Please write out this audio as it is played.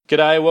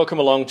G'day, welcome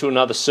along to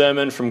another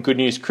sermon from Good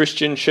News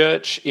Christian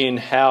Church in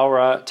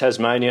Howrah,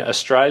 Tasmania,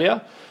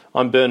 Australia.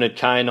 I'm Bernard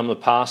Kane, I'm the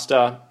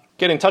pastor.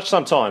 Get in touch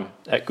sometime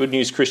at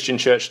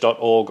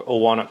goodnewschristianchurch.org,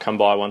 or why not come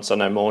by one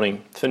Sunday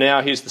morning. For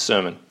now, here's the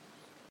sermon.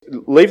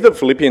 Leave the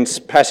Philippians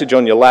passage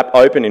on your lap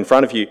open in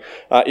front of you,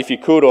 if you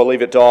could, or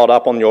leave it dialed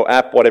up on your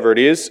app, whatever it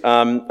is,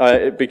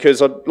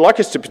 because I'd like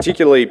us to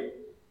particularly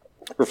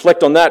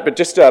reflect on that. But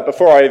just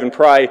before I even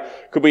pray,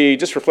 could we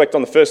just reflect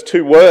on the first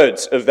two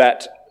words of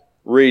that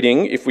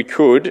reading, if we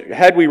could?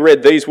 Had we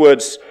read these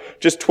words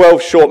just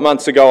 12 short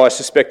months ago, I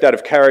suspect that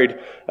have carried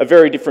a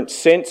very different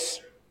sense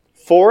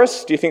for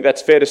us. Do you think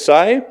that's fair to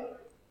say?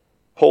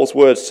 Paul's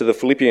words to the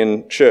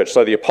Philippian church.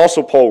 So the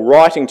Apostle Paul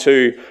writing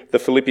to the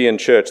Philippian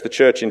church, the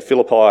church in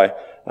Philippi,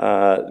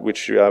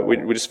 which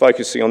we're just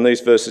focusing on these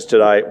verses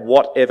today.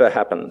 Whatever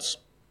happens.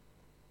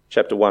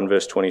 Chapter 1,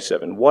 verse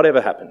 27.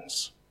 Whatever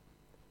happens,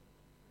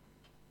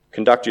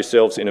 conduct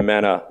yourselves in a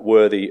manner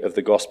worthy of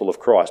the gospel of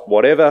Christ.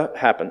 Whatever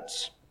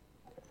happens.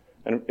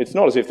 And it's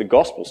not as if the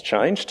gospel's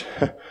changed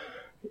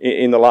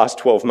in the last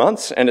 12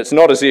 months, and it's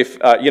not as if,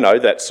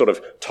 that sort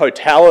of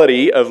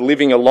totality of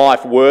living a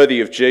life worthy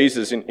of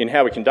Jesus in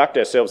how we conduct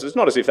ourselves, it's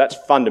not as if that's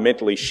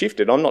fundamentally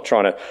shifted. I'm not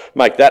trying to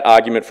make that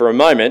argument for a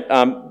moment,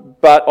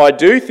 but I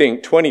do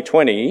think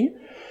 2020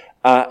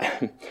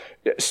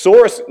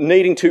 saw us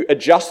needing to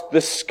adjust the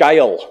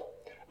scale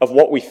of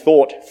what we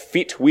thought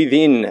fit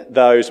within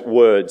those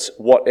words,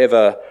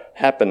 whatever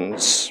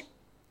happens.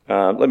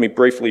 Let me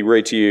briefly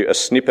read to you a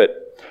snippet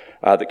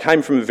that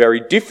came from a very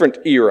different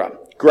era,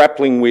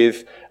 grappling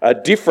with a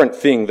different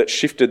thing that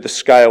shifted the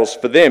scales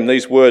for them.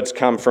 These words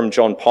come from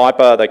John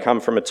Piper. They come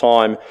from a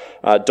time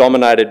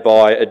dominated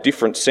by a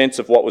different sense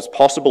of what was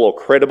possible or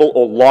credible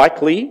or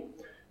likely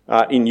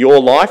in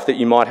your life that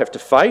you might have to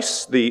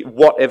face. The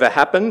whatever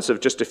happens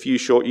of just a few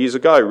short years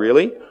ago,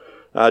 really.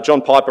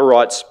 John Piper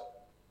writes,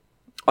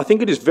 "I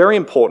think it is very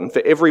important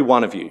for every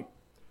one of you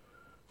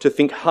to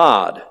think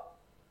hard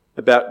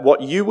about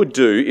what you would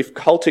do if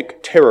cultic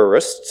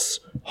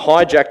terrorists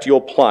hijacked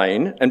your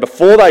plane and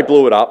before they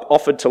blew it up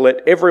offered to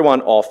let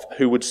everyone off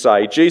who would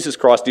say, 'Jesus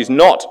Christ is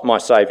not my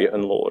Saviour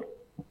and Lord.'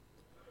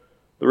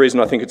 The reason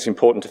I think it's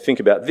important to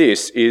think about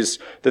this is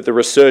that the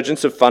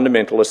resurgence of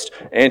fundamentalist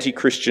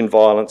anti-Christian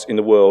violence in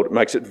the world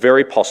makes it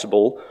very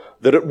possible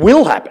that it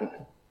will happen."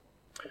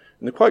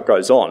 And the quote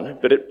goes on,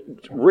 but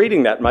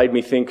reading that made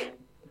me think,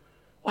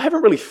 I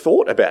haven't really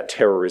thought about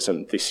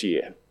terrorism this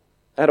year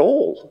at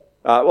all.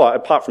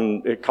 Apart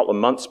from a couple of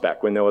months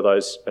back when there were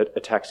those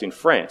attacks in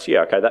France.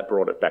 Yeah, okay, that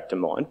brought it back to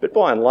mind. But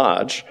by and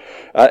large,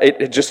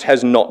 it just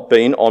has not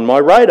been on my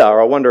radar.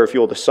 I wonder if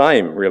you're the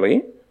same,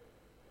 really.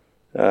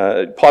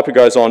 Piper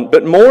goes on,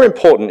 "But more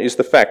important is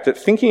the fact that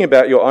thinking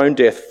about your own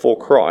death for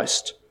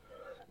Christ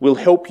will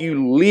help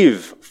you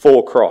live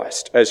for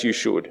Christ as you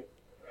should.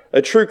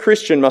 A true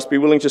Christian must be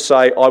willing to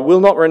say, 'I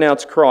will not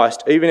renounce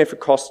Christ even if it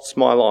costs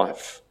my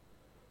life.'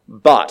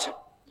 But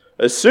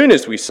as soon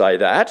as we say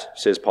that,"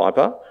 says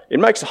Piper, "it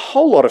makes a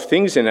whole lot of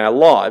things in our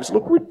lives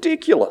look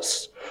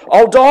ridiculous.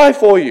 I'll die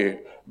for you,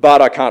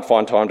 but I can't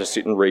find time to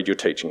sit and read your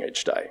teaching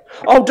each day.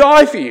 I'll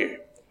die for you,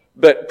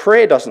 but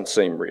prayer doesn't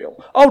seem real.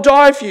 I'll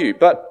die for you,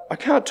 but I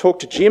can't talk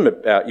to Jim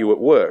about you at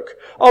work.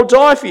 I'll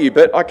die for you,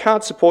 but I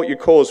can't support your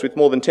cause with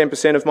more than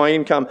 10% of my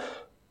income."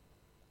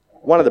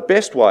 One of the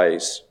best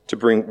ways to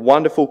bring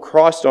wonderful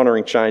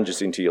Christ-honouring changes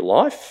into your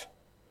life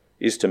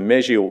is to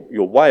measure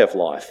your way of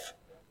life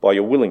by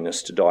your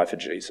willingness to die for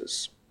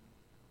Jesus.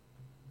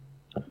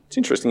 It's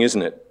interesting,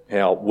 isn't it,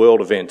 how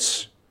world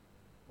events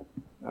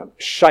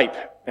shape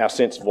our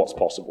sense of what's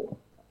possible.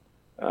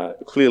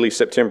 Clearly,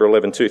 September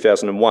 11,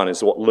 2001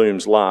 is what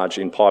looms large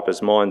in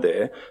Piper's mind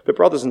there. But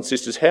brothers and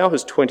sisters, how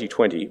has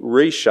 2020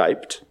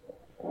 reshaped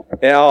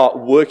our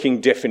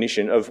working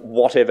definition of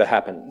whatever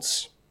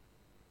happens?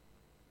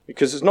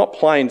 Because it's not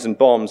planes and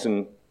bombs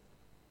and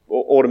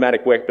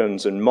automatic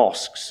weapons and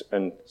mosques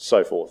and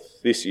so forth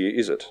this year,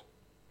 is it?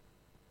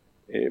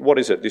 What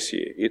is it this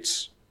year?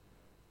 It's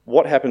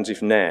what happens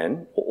if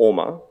Nan, or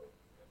Orma,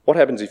 what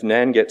happens if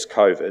Nan gets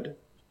COVID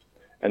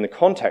and the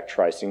contact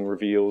tracing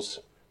reveals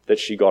that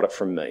she got it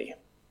from me?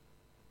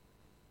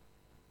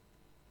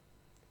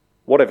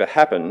 Whatever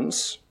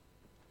happens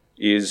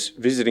is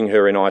visiting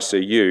her in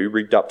ICU,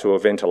 rigged up to a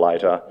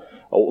ventilator,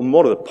 or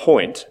more to the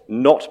point,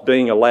 not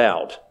being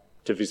allowed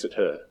to visit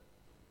her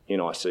in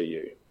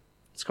ICU.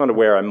 It's kind of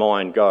where our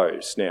mind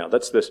goes now.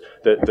 That's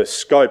the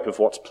scope of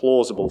what's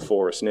plausible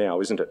for us now,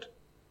 isn't it?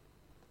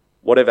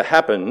 Whatever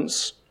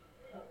happens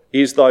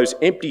is those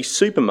empty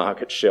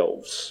supermarket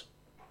shelves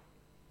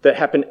that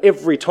happen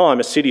every time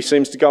a city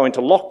seems to go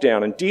into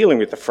lockdown, and dealing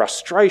with the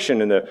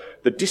frustration and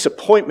the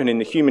disappointment in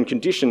the human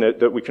condition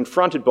that we're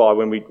confronted by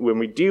when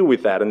we deal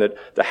with that, and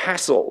the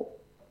hassle.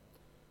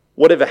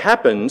 Whatever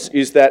happens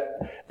is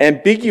that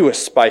ambiguous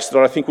space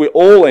that I think we're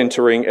all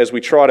entering as we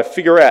try to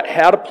figure out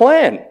how to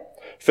plan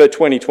for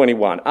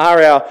 2021.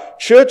 Are our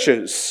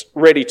churches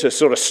ready to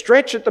sort of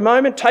stretch at the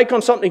moment, take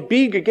on something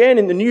big again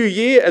in the new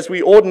year as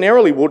we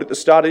ordinarily would at the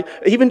start,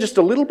 even just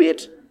a little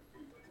bit?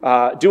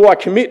 Do I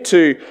commit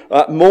to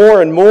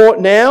more and more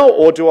now,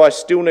 or do I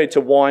still need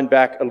to wind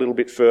back a little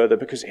bit further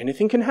because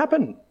anything can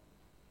happen?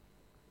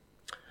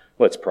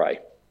 Let's pray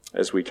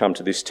as we come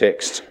to this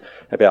text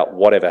about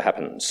whatever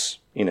happens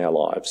in our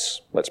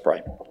lives. Let's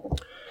pray.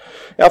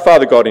 Our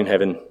Father God in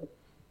heaven,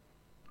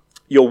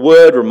 your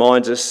word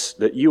reminds us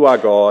that you are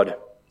God,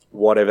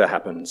 whatever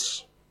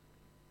happens.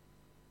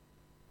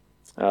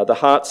 The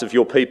hearts of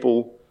your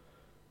people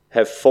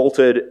have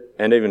faltered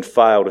and even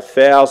failed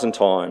 1,000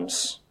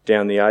 times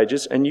down the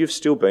ages, and you've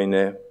still been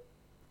there.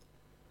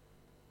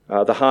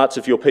 The hearts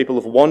of your people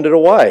have wandered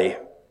away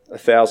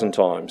 1,000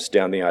 times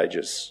down the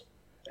ages,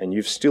 and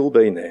you've still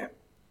been there.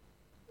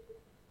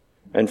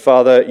 And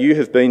Father, you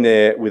have been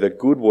there with a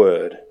good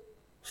word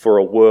for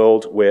a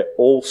world where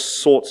all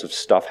sorts of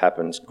stuff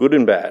happens, good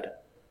and bad.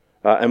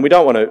 And we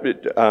don't want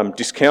to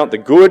discount the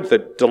good, the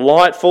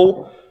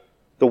delightful,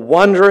 the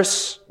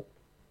wondrous,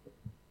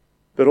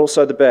 but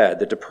also the bad,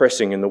 the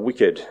depressing and the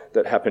wicked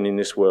that happen in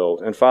this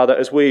world. And Father,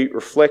 as we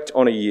reflect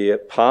on a year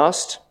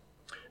past,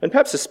 and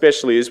perhaps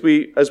especially as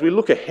we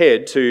look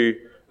ahead to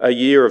a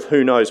year of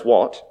who knows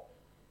what,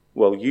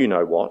 well, you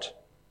know what,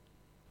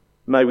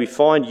 may we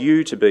find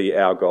you to be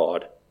our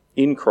God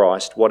in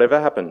Christ, whatever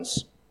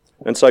happens.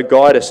 And so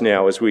guide us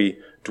now as we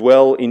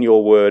dwell in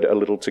your word a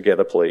little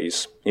together,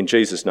 please. In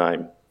Jesus'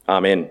 name,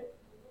 amen.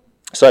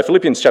 So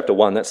Philippians chapter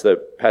 1, that's the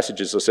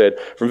passage, as I said,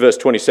 from verse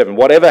 27.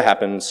 Whatever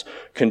happens,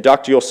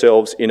 conduct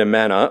yourselves in a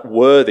manner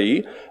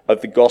worthy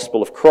of the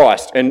gospel of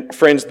Christ. And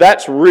friends,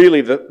 that's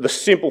really the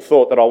simple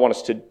thought that I want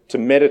us to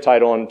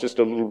meditate on just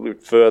a little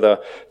bit further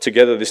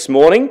together this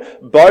morning,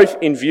 both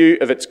in view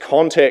of its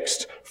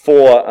context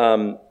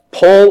for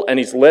Paul and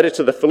his letter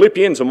to the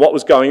Philippians and what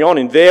was going on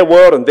in their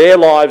world and their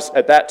lives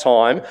at that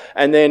time,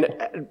 and then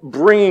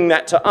bringing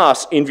that to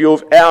us in view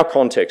of our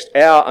context,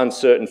 our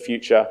uncertain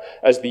future,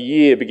 as the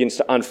year begins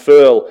to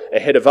unfurl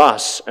ahead of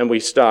us and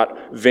we start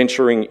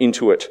venturing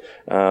into it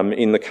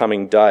in the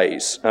coming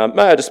days.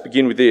 May I just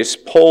begin with this?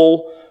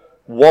 Paul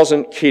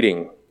wasn't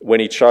kidding when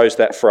he chose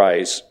that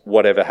phrase,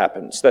 whatever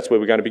happens. That's where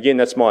we're going to begin.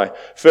 That's my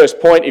first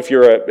point. If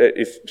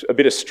a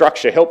bit of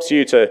structure helps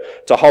you to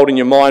hold in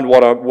your mind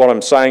what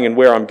I'm saying and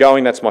where I'm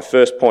going, that's my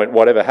first point,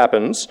 whatever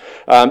happens.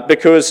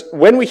 Because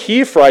when we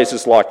hear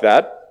phrases like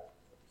that,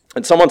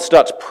 and someone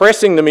starts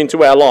pressing them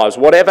into our lives,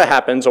 whatever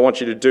happens, I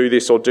want you to do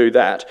this or do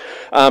that,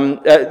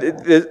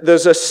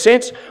 there's a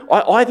sense,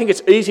 I think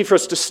it's easy for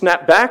us to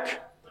snap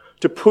back,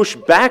 to push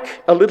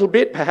back a little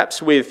bit,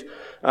 perhaps with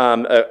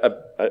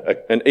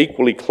an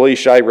equally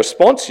cliche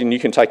response, and you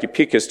can take your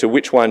pick as to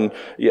which one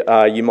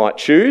you might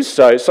choose.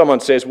 So someone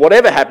says,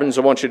 whatever happens,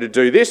 I want you to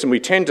do this, and we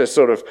tend to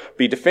sort of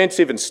be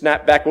defensive and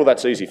snap back. Well,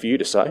 that's easy for you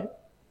to say.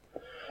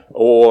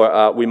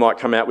 Or we might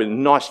come out with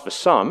nice for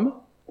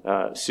some,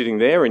 sitting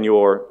there in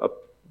your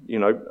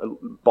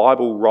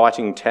Bible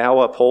writing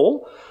tower,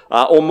 Paul.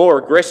 Or more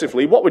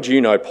aggressively, what would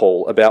you know,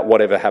 Paul, about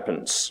whatever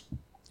happens,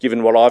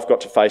 given what I've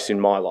got to face in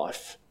my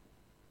life?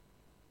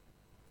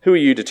 Who are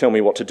you to tell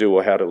me what to do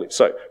or how to live?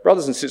 So,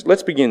 brothers and sisters,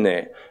 let's begin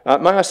there.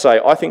 May I say,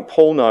 I think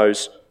Paul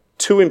knows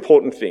two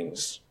important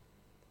things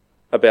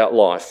about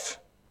life.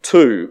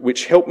 Two,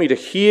 which help me to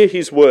hear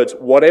his words,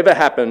 whatever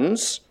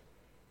happens,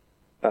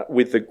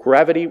 with the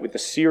gravity, with the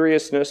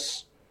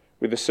seriousness,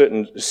 with a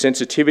certain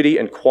sensitivity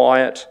and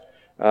quiet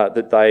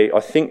that they, I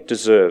think,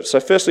 deserve.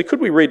 So firstly, could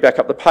we read back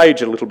up the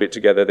page a little bit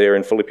together there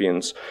in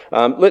Philippians?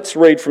 Let's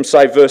read from,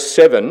 say, verse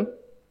 7.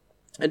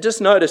 And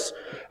just notice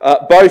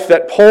both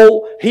that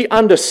Paul, he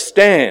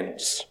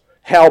understands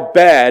how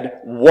bad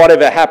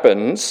whatever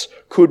happens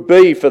could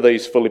be for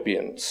these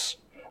Philippians.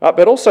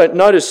 But also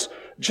notice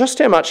just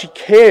how much he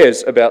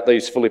cares about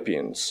these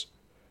Philippians.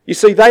 You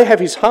see, they have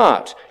his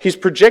heart. He's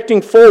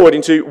projecting forward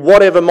into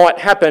whatever might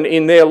happen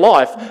in their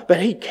life,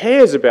 but he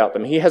cares about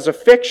them. He has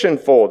affection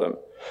for them.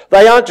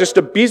 They aren't just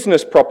a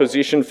business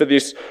proposition for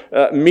this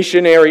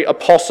missionary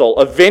apostle,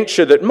 a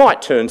venture that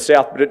might turn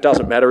south, but it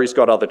doesn't matter. He's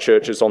got other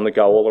churches on the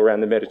go all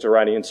around the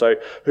Mediterranean.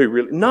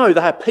 No,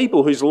 they are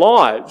people whose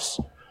lives,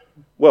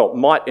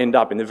 might end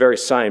up in the very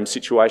same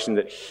situation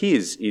that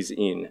his is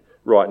in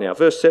right now.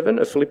 Verse 7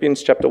 of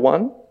Philippians chapter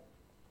 1,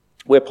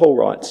 where Paul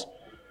writes,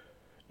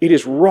 "It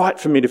is right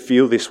for me to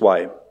feel this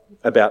way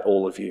about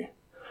all of you,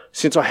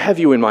 since I have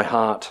you in my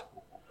heart,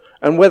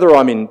 and whether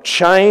I'm in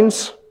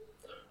chains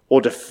or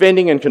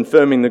defending and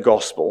confirming the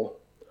gospel,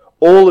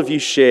 all of you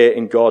share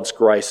in God's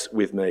grace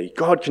with me.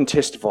 God can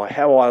testify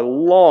how I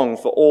long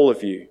for all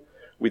of you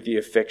with the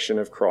affection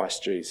of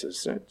Christ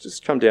Jesus."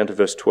 Just come down to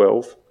verse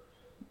 12,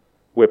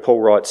 where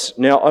Paul writes,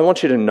 "Now I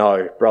want you to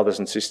know, brothers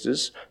and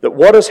sisters, that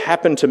what has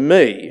happened to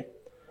me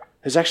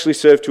has actually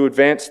served to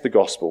advance the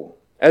gospel.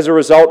 As a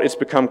result, it's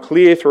become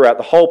clear throughout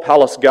the whole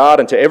palace guard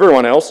and to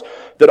everyone else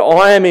that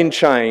I am in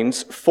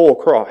chains for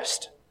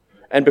Christ.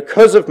 And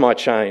because of my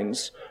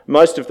chains,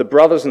 most of the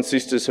brothers and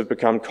sisters have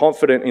become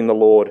confident in the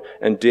Lord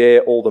and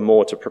dare all the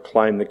more to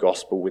proclaim the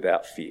gospel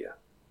without fear."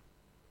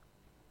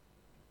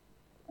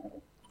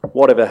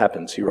 Whatever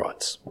happens, he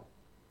writes.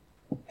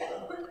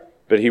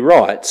 But he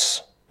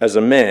writes as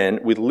a man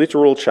with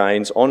literal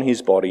chains on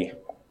his body,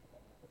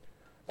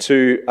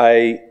 to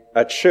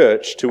a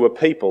church, to a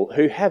people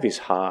who have his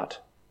heart.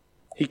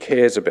 He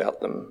cares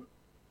about them.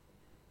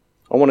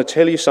 I want to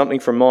tell you something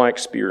from my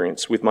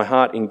experience. With my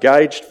heart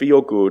engaged for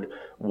your good,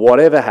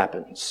 whatever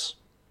happens,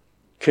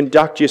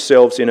 conduct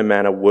yourselves in a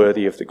manner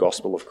worthy of the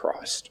gospel of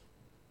Christ.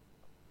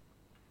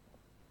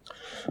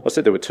 I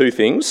said there were two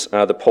things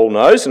that Paul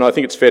knows, and I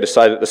think it's fair to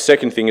say that the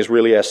second thing is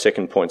really our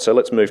second point. So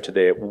let's move to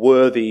there.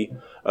 Worthy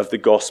of the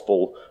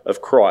gospel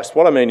of Christ.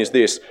 What I mean is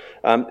this.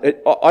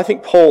 I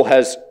think Paul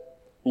has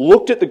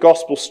looked at the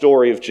gospel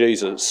story of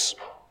Jesus,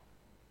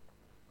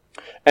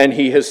 and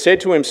he has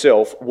said to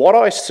himself, what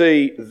I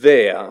see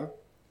there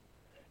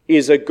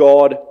is a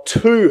God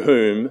to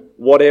whom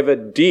whatever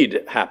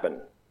did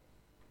happen.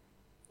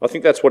 I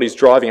think that's what he's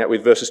driving at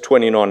with verses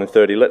 29 and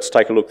 30. Let's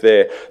take a look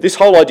there. This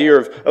whole idea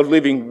of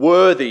living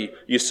worthy,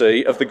 you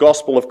see, of the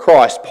gospel of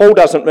Christ. Paul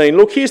doesn't mean,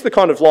 look, here's the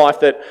kind of life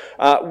that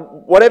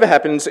whatever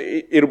happens,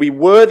 it'll be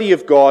worthy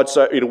of God,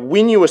 so it'll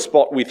win you a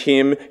spot with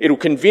him. It'll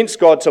convince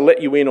God to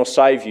let you in or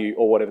save you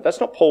or whatever. That's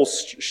not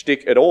Paul's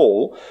shtick at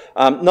all.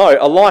 No,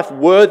 a life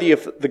worthy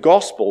of the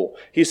gospel.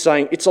 He's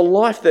saying it's a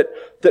life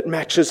that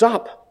matches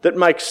up, that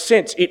makes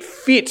sense. It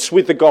fits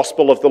with the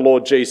gospel of the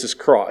Lord Jesus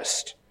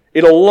Christ.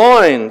 It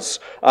aligns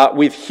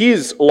with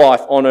his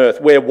life on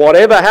earth, where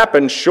whatever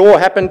happened sure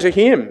happened to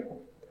him.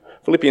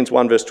 Philippians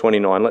 1 verse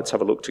 29, let's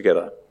have a look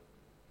together.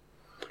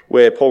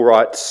 Where Paul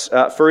writes,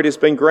 for it has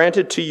been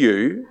granted to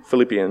you,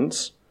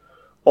 Philippians,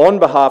 on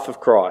behalf of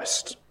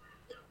Christ,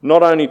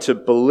 not only to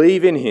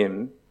believe in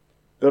him,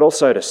 but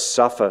also to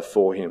suffer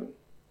for him,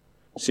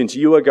 since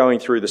you are going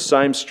through the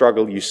same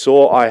struggle you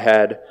saw I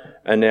had,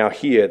 and now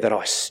hear that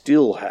I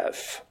still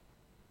have.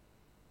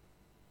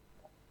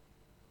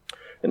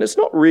 And it's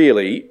not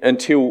really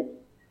until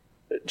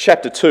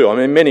chapter 2. I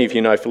mean, many of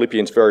you know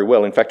Philippians very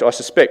well. In fact, I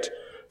suspect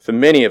for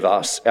many of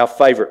us, our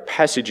favourite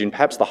passage in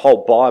perhaps the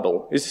whole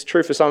Bible. Is this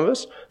true for some of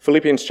us?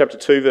 Philippians chapter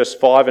 2, verse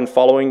 5 and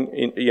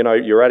following,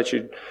 your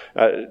attitude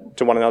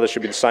to one another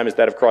should be the same as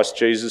that of Christ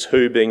Jesus,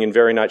 who, being in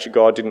very nature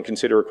God, didn't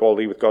consider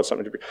equality with God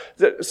something to be...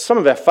 Some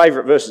of our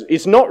favourite verses.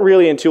 It's not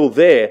really until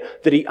there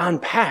that he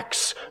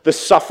unpacks the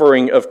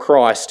suffering of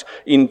Christ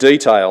in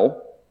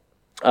detail,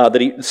 that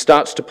he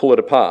starts to pull it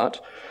apart.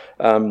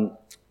 And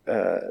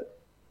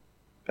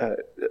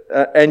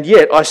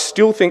yet I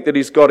still think that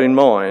he's got in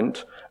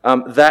mind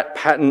that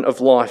pattern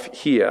of life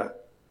here.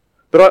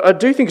 But I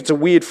do think it's a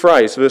weird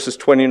phrase, verses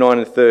 29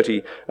 and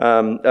 30,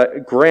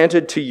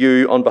 granted to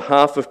you on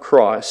behalf of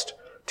Christ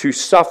to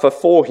suffer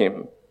for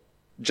him,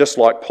 just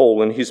like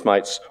Paul and his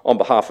mates on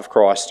behalf of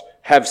Christ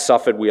have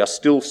suffered, we are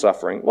still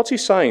suffering. What's he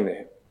saying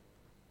there?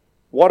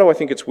 Why do I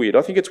think it's weird?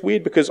 I think it's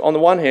weird because on the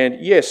one hand,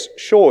 yes,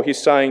 sure,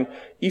 he's saying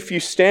if you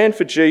stand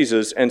for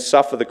Jesus and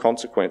suffer the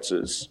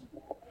consequences,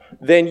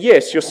 then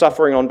yes, you're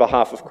suffering on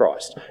behalf of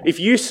Christ. If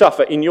you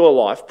suffer in your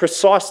life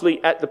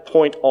precisely at the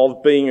point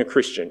of being a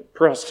Christian,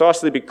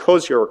 precisely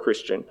because you're a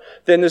Christian,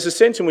 then there's a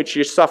sense in which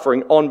you're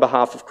suffering on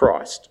behalf of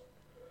Christ.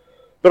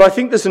 But I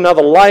think there's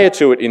another layer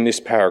to it in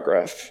this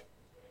paragraph,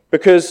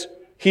 because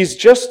he's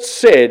just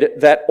said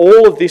that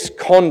all of this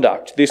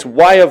conduct, this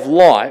way of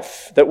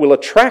life that will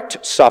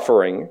attract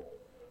suffering,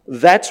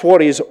 that's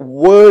what is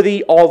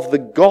worthy of the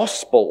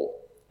gospel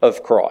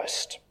of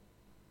Christ.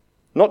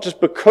 Not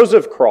just because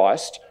of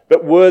Christ,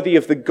 but worthy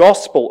of the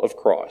gospel of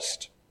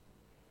Christ.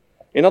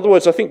 In other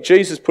words, I think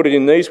Jesus put it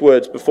in these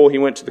words before he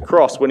went to the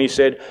cross when he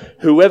said,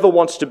 whoever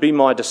wants to be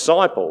my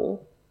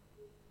disciple,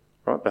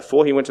 right,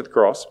 before he went to the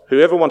cross,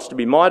 whoever wants to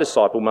be my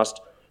disciple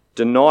must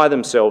deny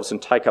themselves and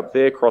take up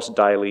their cross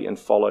daily and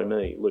follow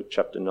me. Luke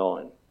chapter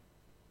 9.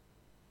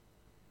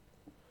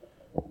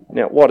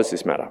 Now, why does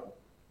this matter?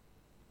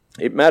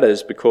 It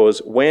matters because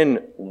when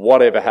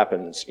whatever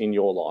happens in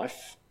your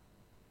life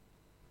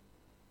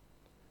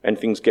and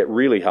things get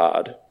really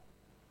hard,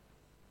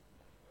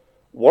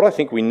 what I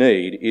think we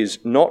need is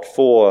not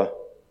for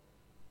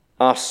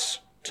us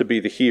to be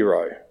the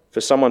hero,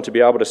 for someone to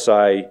be able to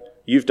say,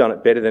 you've done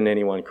it better than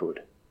anyone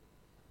could.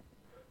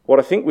 What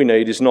I think we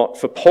need is not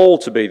for Paul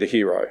to be the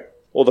hero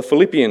or the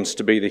Philippians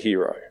to be the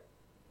hero.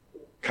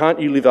 Can't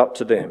you live up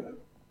to them?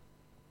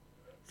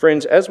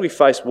 Friends, as we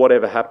face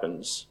whatever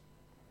happens,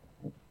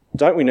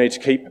 don't we need to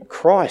keep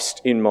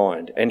Christ in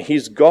mind and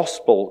his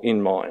gospel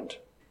in mind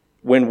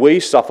when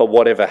we suffer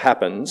whatever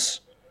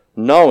happens,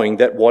 knowing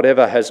that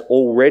whatever has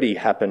already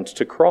happened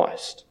to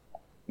Christ,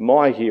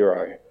 my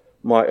hero,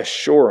 my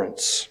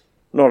assurance,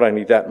 not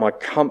only that, my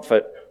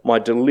comfort, my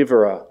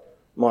deliverer,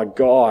 my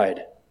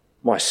guide,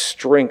 my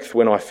strength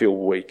when I feel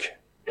weak.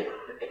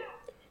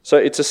 So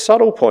it's a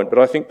subtle point, but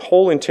I think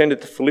Paul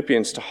intended the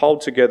Philippians to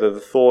hold together the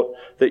thought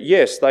that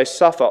yes, they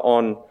suffer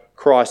on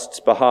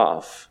Christ's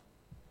behalf,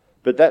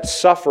 but that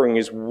suffering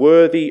is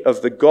worthy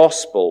of the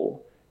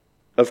gospel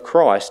of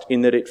Christ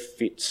in that it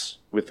fits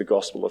with the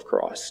gospel of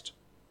Christ.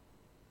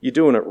 You're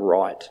doing it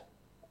right.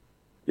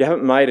 You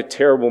haven't made a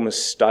terrible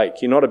mistake.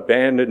 You're not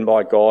abandoned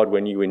by God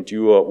when you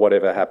endure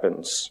whatever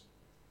happens.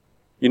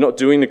 You're not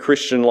doing the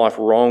Christian life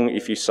wrong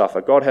if you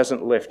suffer. God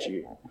hasn't left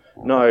you.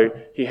 No,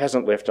 he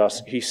hasn't left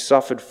us. He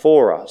suffered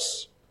for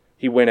us.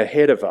 He went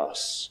ahead of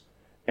us.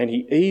 and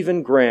he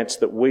even grants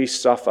that we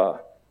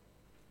suffer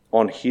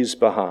on his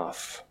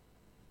behalf.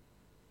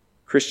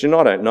 Christian,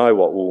 I don't know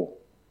what will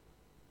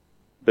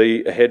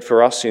be ahead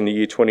for us in the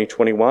year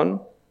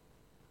 2021,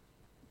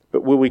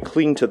 but will we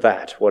cling to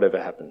that,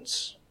 whatever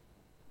happens?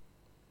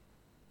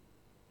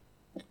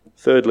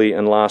 Thirdly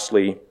and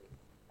lastly,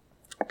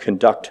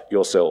 conduct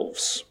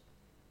yourselves.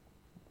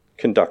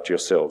 Conduct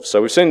yourselves.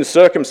 So we've seen the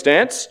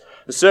circumstance.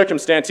 The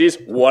circumstance is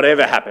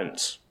whatever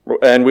happens.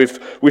 And we've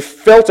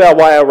felt our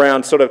way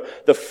around sort of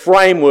the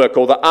framework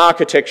or the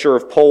architecture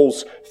of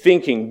Paul's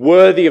thinking,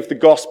 worthy of the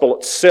gospel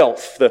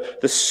itself,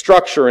 the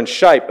structure and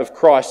shape of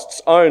Christ's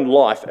own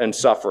life and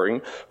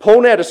suffering.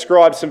 Paul now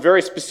describes some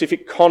very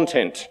specific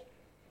content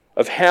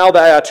of how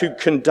they are to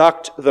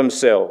conduct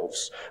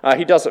themselves.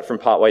 He does it from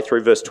partway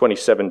through verse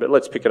 27, but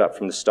let's pick it up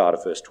from the start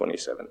of verse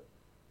 27.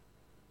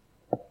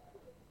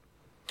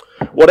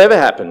 Whatever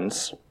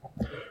happens,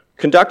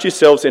 conduct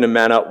yourselves in a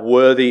manner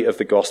worthy of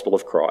the gospel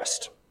of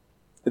Christ.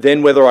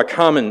 Then whether I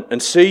come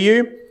and see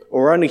you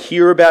or only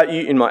hear about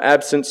you in my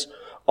absence,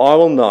 I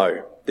will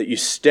know that you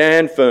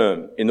stand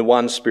firm in the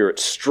one Spirit,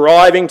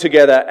 striving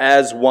together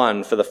as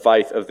one for the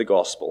faith of the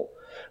gospel,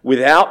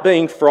 without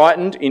being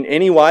frightened in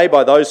any way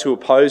by those who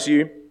oppose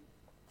you.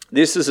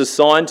 This is a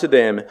sign to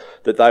them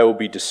that they will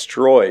be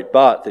destroyed,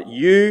 but that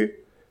you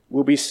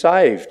will be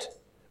saved,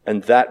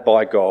 and that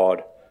by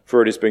God.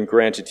 For it has been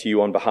granted to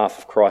you on behalf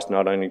of Christ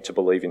not only to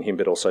believe in him,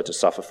 but also to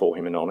suffer for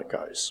him, and on it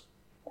goes.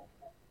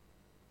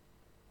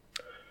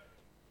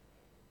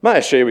 May I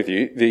share with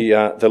you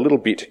the little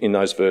bit in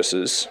those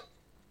verses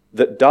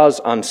that does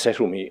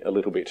unsettle me a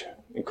little bit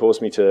and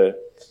cause me to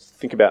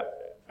think about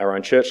our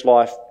own church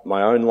life,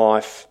 my own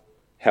life,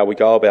 how we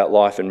go about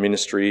life and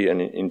ministry and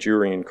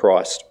enduring in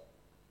Christ.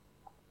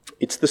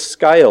 It's the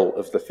scale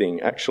of the thing,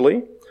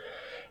 actually.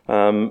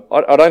 I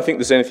don't think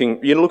there's anything...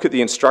 You look at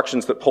the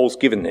instructions that Paul's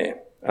given there,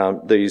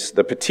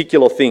 the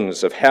particular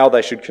things of how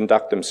they should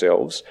conduct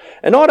themselves,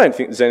 and I don't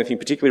think there's anything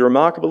particularly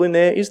remarkable in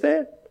there, is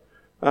there?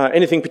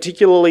 Anything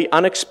particularly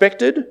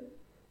unexpected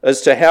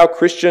as to how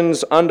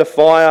Christians under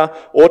fire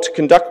ought to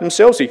conduct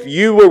themselves? If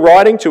you were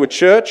writing to a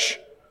church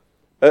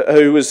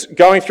who was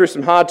going through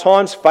some hard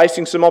times,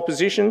 facing some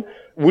opposition,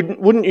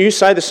 wouldn't you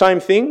say the same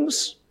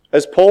things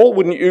as Paul?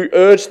 Wouldn't you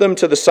urge them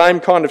to the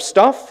same kind of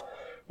stuff?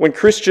 When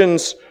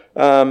Christians,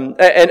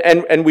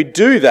 and we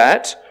do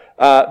that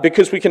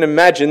because we can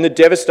imagine the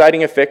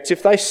devastating effects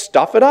if they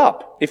stuff it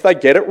up, if they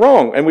get it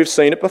wrong. And we've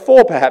seen it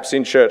before, perhaps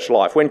in church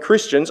life. When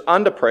Christians,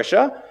 under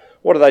pressure,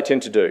 what do they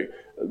tend to do?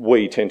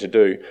 We tend to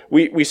do.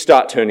 We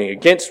start turning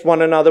against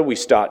one another. We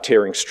start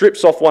tearing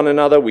strips off one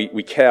another.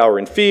 We cower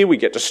in fear. We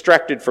get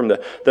distracted from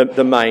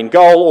the main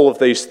goal. All of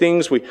these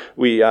things.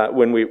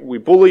 When we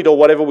bullied or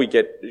whatever, we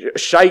get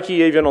shaky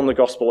even on the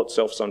gospel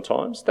itself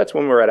sometimes. That's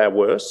when we're at our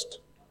worst.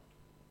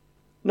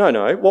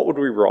 No. What would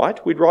we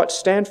write? We'd write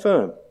stand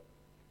firm.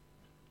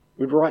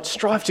 We'd write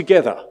strive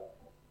together,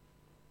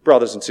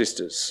 brothers and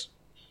sisters,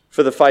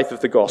 for the faith of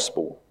the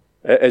gospel.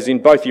 As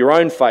in both your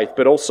own faith,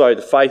 but also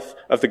the faith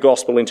of the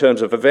gospel in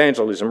terms of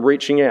evangelism,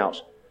 reaching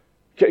out.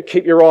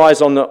 Keep your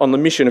eyes on the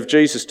mission of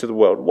Jesus to the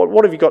world.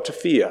 What have you got to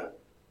fear?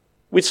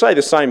 We'd say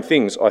the same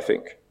things, I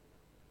think.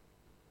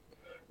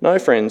 No,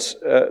 friends,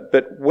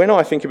 but when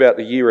I think about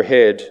the year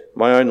ahead,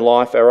 my own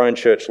life, our own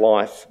church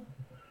life,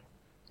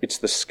 it's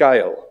the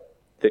scale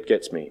that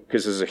gets me,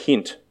 because there's a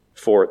hint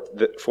for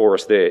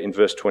us there in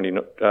verse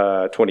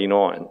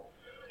 29.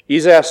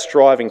 Is our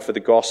striving for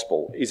the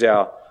gospel, is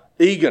our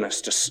eagerness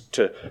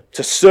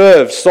to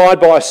serve side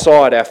by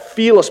side, our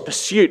fearless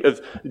pursuit of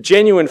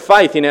genuine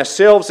faith in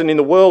ourselves and in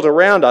the world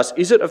around us,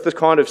 is it of the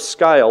kind of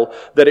scale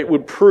that it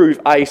would prove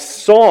a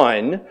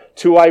sign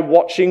to a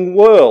watching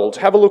world?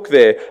 Have a look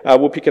there.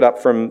 We'll pick it up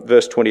from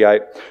verse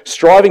 28.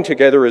 Striving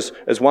together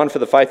as one for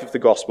the faith of the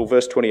gospel,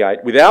 verse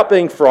 28, without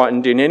being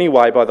frightened in any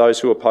way by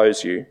those who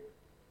oppose you.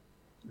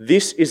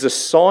 This is a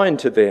sign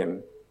to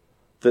them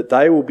that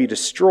they will be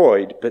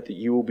destroyed, but that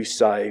you will be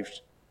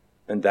saved,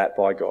 and that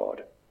by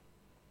God.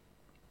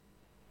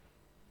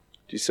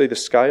 Do you see the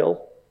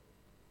scale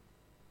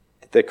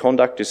that their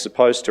conduct is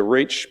supposed to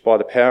reach by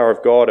the power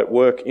of God at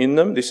work in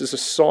them? This is a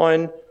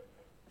sign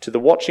to the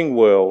watching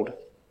world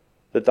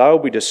that they will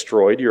be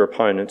destroyed, your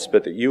opponents,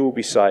 but that you will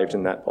be saved,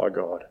 and that by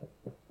God.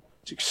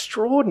 It's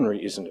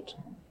extraordinary, isn't it?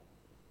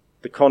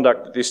 The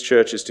conduct that this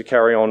church is to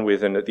carry on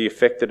with and the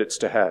effect that it's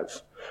to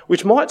have,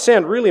 which might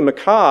sound really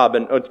macabre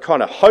and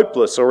kind of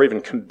hopeless or even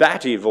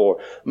combative or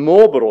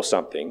morbid or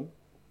something.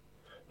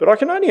 But I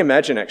can only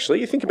imagine, actually,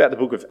 you think about the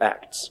book of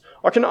Acts,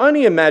 I can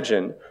only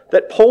imagine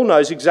that Paul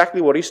knows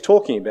exactly what he's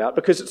talking about,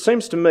 because it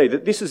seems to me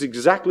that this is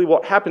exactly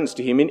what happens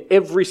to him in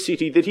every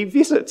city that he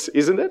visits,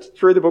 isn't it?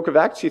 Through the book of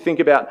Acts, you think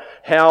about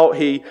how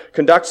he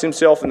conducts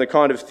himself and the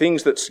kind of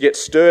things that get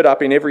stirred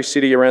up in every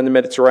city around the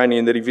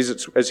Mediterranean that he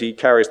visits as he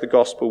carries the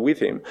gospel with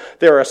him.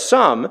 There are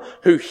some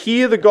who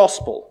hear the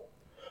gospel,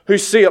 who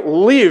see it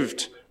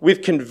lived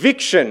with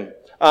conviction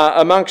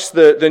amongst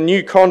the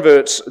new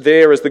converts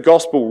there as the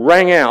gospel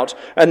rang out,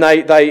 and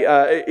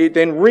it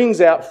then rings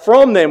out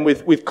from them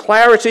with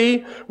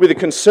clarity, with a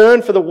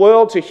concern for the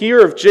world to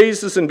hear of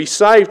Jesus and be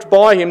saved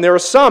by him. There are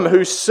some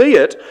who see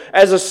it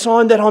as a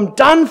sign that I'm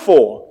done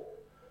for.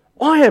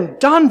 I am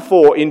done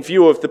for in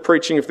view of the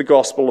preaching of the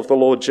gospel of the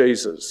Lord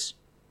Jesus,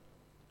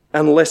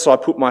 unless I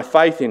put my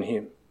faith in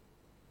him.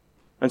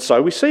 And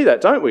so we see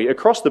that, don't we,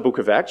 across the book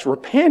of Acts.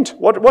 Repent.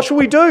 What shall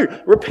we do?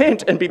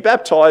 Repent and be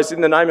baptized in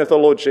the name of the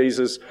Lord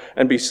Jesus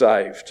and be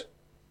saved.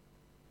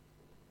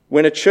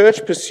 When a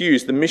church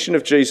pursues the mission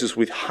of Jesus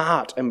with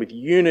heart and with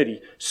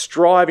unity,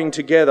 striving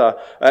together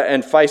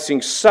and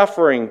facing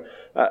suffering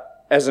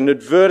as an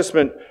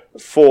advertisement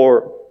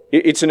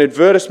it's an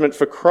advertisement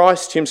for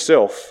Christ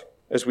himself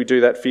as we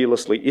do that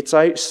fearlessly. It's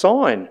a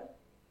sign.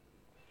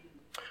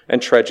 And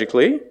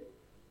tragically,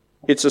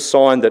 it's a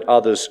sign that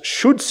others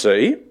should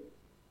see,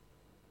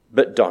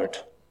 but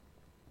don't.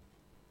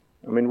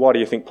 I mean, why do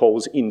you think Paul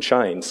was in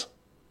chains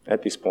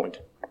at this point?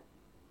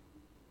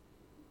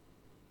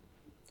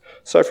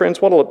 So, friends,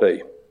 what will it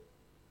be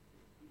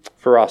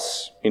for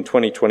us in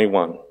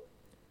 2021?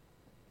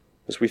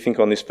 As we think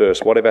on this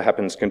verse, whatever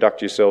happens,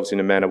 conduct yourselves in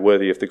a manner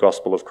worthy of the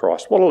gospel of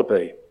Christ. What will it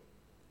be?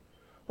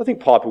 I think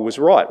Piper was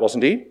right,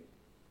 wasn't he?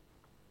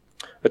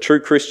 A true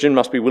Christian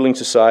must be willing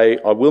to say,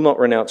 I will not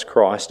renounce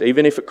Christ,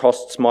 even if it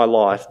costs my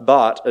life.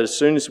 But as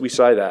soon as we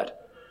say that,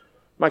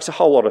 makes a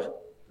whole lot of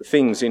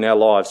things in our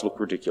lives look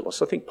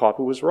ridiculous. I think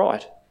Piper was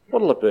right.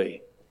 What will it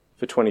be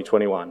for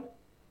 2021,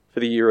 for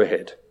the year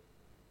ahead?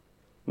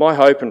 My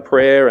hope and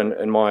prayer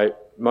and my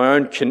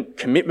own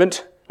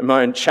commitment and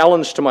my own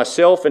challenge to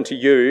myself and to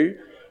you,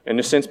 and in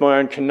a sense my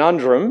own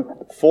conundrum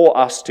for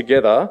us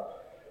together,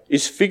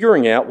 is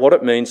figuring out what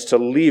it means to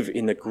live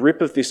in the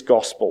grip of this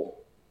gospel,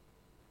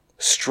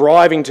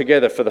 striving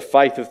together for the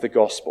faith of the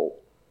gospel,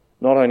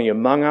 not only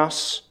among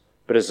us,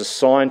 but as a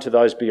sign to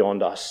those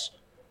beyond us,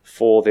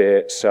 for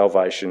their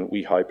salvation,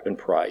 we hope and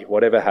pray.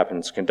 Whatever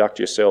happens, conduct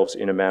yourselves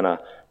in a manner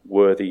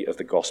worthy of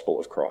the gospel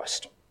of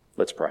Christ.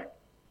 Let's pray.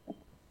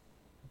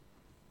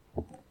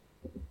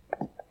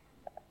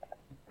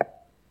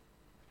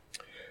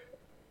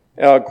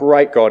 Our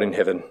great God in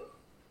heaven,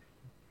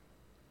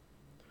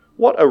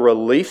 what a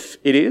relief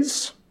it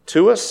is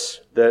to us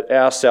that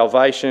our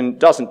salvation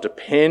doesn't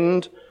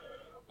depend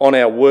on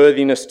our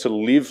worthiness to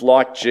live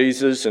like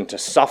Jesus and to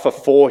suffer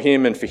for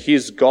him and for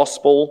his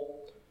gospel.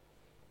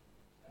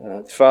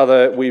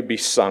 Father, we'd be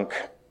sunk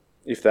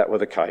if that were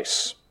the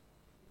case.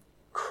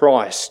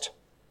 Christ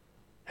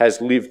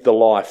has lived the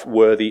life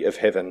worthy of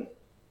heaven,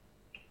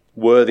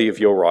 worthy of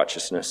your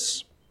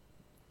righteousness,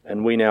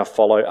 and we now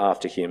follow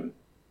after him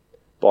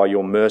by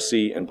your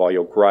mercy and by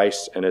your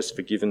grace and as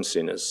forgiven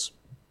sinners.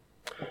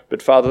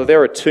 But Father,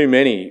 there are too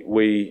many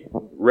we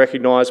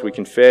recognise, we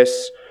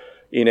confess,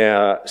 in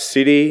our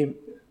city,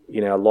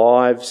 in our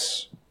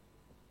lives,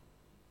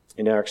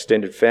 in our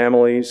extended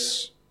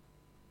families,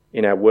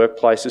 in our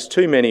workplaces,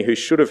 too many who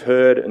should have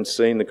heard and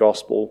seen the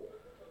gospel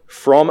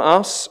from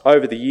us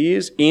over the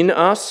years, in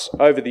us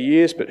over the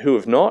years, but who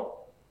have not.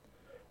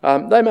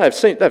 They've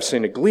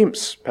seen a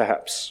glimpse,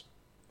 perhaps,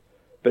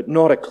 but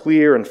not a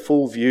clear and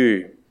full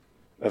view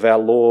of our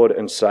Lord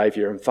and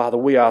Saviour. And Father,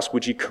 we ask,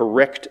 would you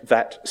correct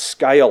that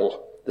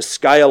scale, the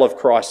scale of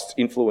Christ's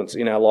influence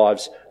in our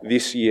lives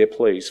this year,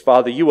 please.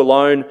 Father, you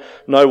alone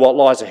know what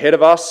lies ahead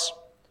of us,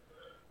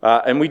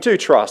 and we do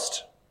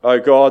trust, oh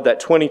God, that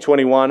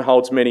 2021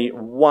 holds many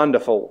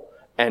wonderful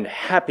and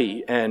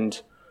happy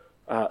and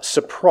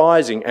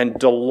surprising and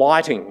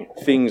delighting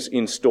things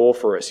in store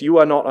for us. You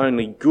are not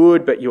only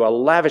good, but you are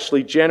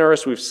lavishly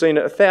generous. We've seen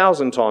it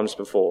 1,000 times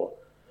before.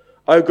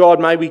 Oh God,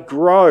 may we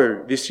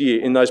grow this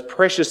year in those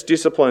precious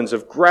disciplines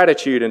of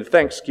gratitude and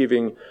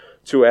thanksgiving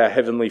to our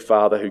Heavenly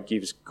Father who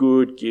gives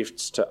good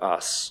gifts to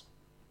us.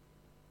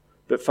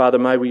 But Father,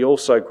 may we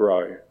also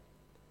grow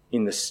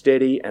in the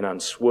steady and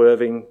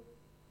unswerving,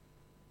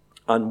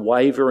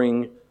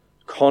 unwavering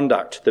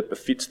conduct that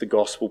befits the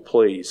gospel,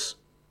 please.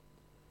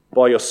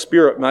 By your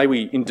Spirit, may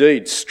we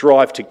indeed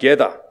strive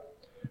together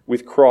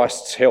with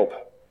Christ's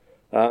help.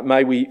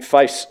 May we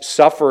face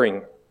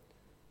suffering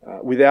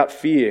without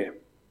fear.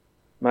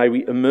 May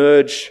we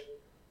emerge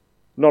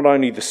not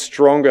only the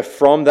stronger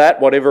from that,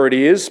 whatever it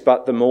is,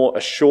 but the more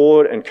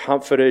assured and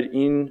comforted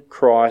in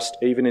Christ,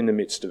 even in the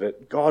midst of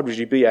it. God, would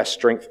you be our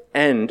strength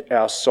and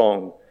our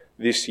song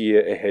this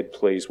year ahead,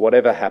 please,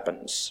 whatever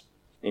happens.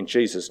 In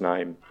Jesus'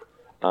 name,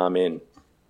 amen.